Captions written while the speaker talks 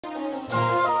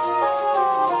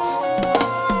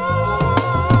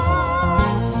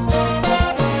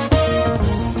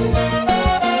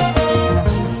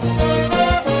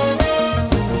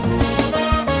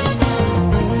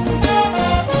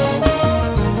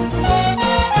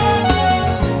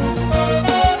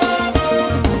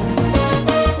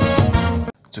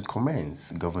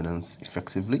governance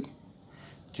effectively.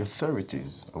 The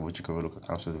authorities of Ojokoro Local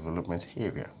Council Development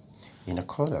Area, in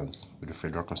accordance with the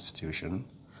Federal Constitution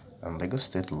and Lagos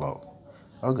State law,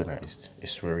 organized a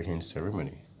swearing-in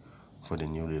ceremony for the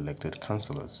newly elected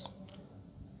councillors.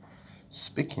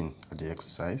 Speaking at the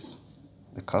exercise,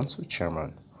 the council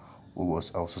chairman, who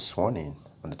was also sworn in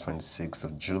on the 26th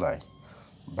of July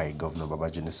by Governor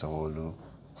Babajide Sanwo-Olu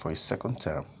for his second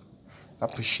term,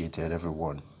 appreciated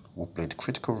everyone who played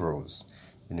critical roles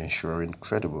in ensuring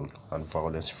credible and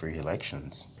violence-free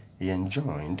elections. He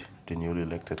enjoined the newly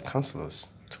elected councillors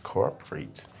to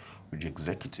cooperate with the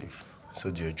executive so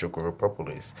the Ojokoro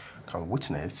populace can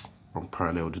witness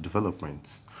unparalleled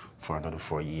developments for another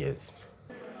 4 years.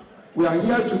 We are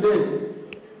here today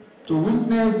to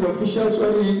witness the official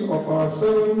swearing of our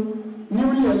 7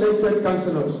 newly elected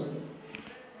councillors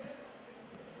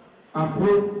and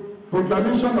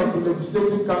proclamation of the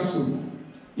Legislative Council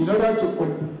in order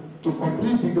to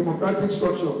complete the democratic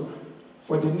structure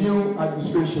for the new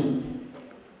administration.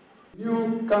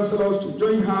 New councillors to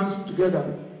join hands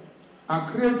together and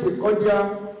create a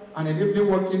cordial and enabling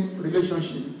working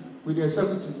relationship with the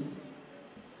executive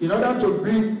in order to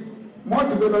bring more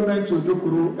development to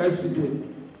Ojokoro Lcda.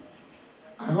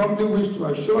 I humbly wish to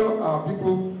assure our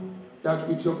people that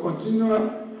with your continual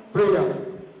prayer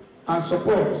and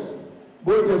support,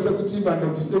 both the executive and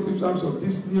legislative arms of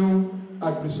this new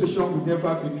administration will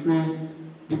never betray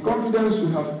the confidence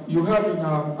you have in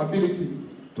our ability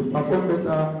to perform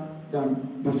better than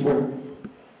before.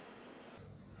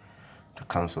 The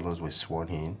councillors were sworn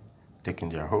in, taking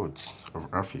their oaths of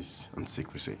office and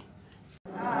secrecy.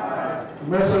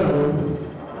 Measure oaths.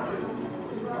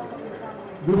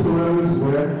 Do solemnly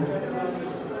swear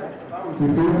to be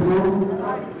faithful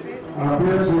and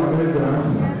bear true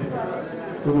allegiance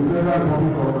to the Federal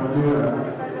Republic of Nigeria,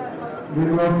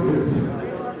 Lagos State,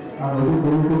 and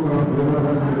Ojokoro Council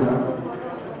Development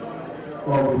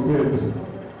of the state.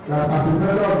 That as a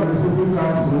member of the Legislative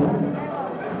Council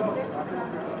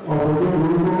of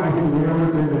Ojokoro Council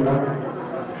Development Area,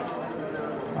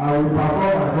 I will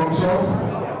perform my functions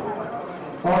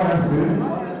honestly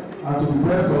and to the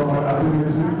best of my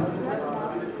ability,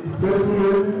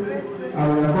 faithfully and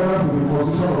in accordance with the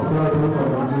Constitution of the Federal Republic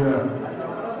of Nigeria,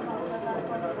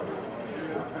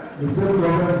 the state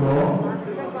government law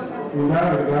in that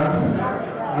regard,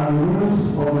 and the rules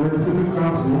of the Legislative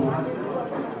Council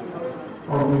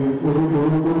of the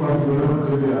Ojokoro Council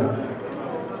Development Area.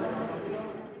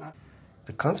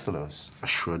 The councillors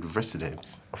assured residents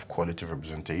of quality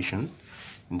representation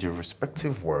in their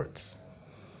respective wards.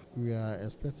 We are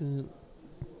expecting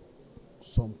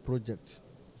some projects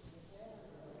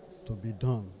to be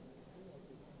done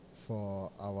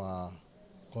for our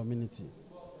community.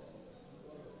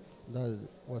 That's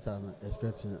what I'm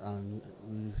expecting, and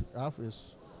we have a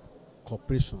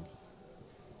cooperation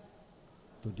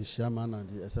to the chairman and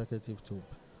the executive to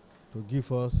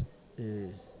give us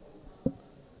a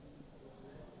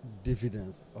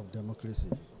dividend of democracy.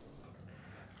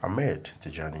 Ahmed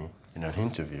Tijani, in an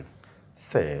interview,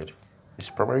 said his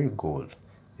primary goal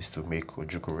is to make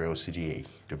Ojokoro Lcda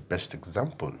the best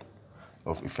example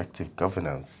of effective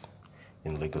governance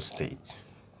in Lagos State.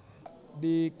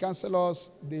 The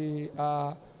councillors, they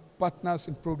are partners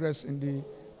in progress in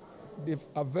the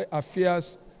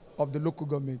affairs of the local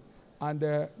government, and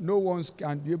no one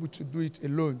can be able to do it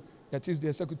alone. That is the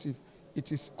executive.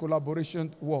 It is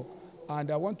collaboration work, and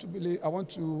I want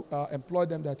to employ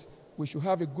them that we should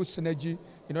have a good synergy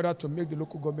in order to make the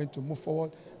local government to move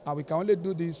forward. And we can only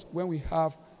do this when we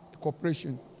have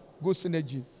cooperation, good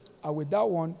synergy. And with that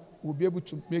one, we'll be able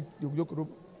to make the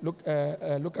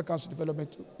local council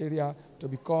development area to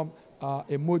become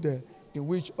a model in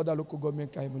which other local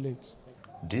government can emulate.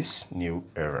 This new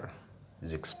era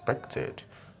is expected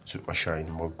to usher in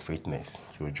more greatness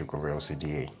to Ojokoro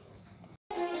Lcda.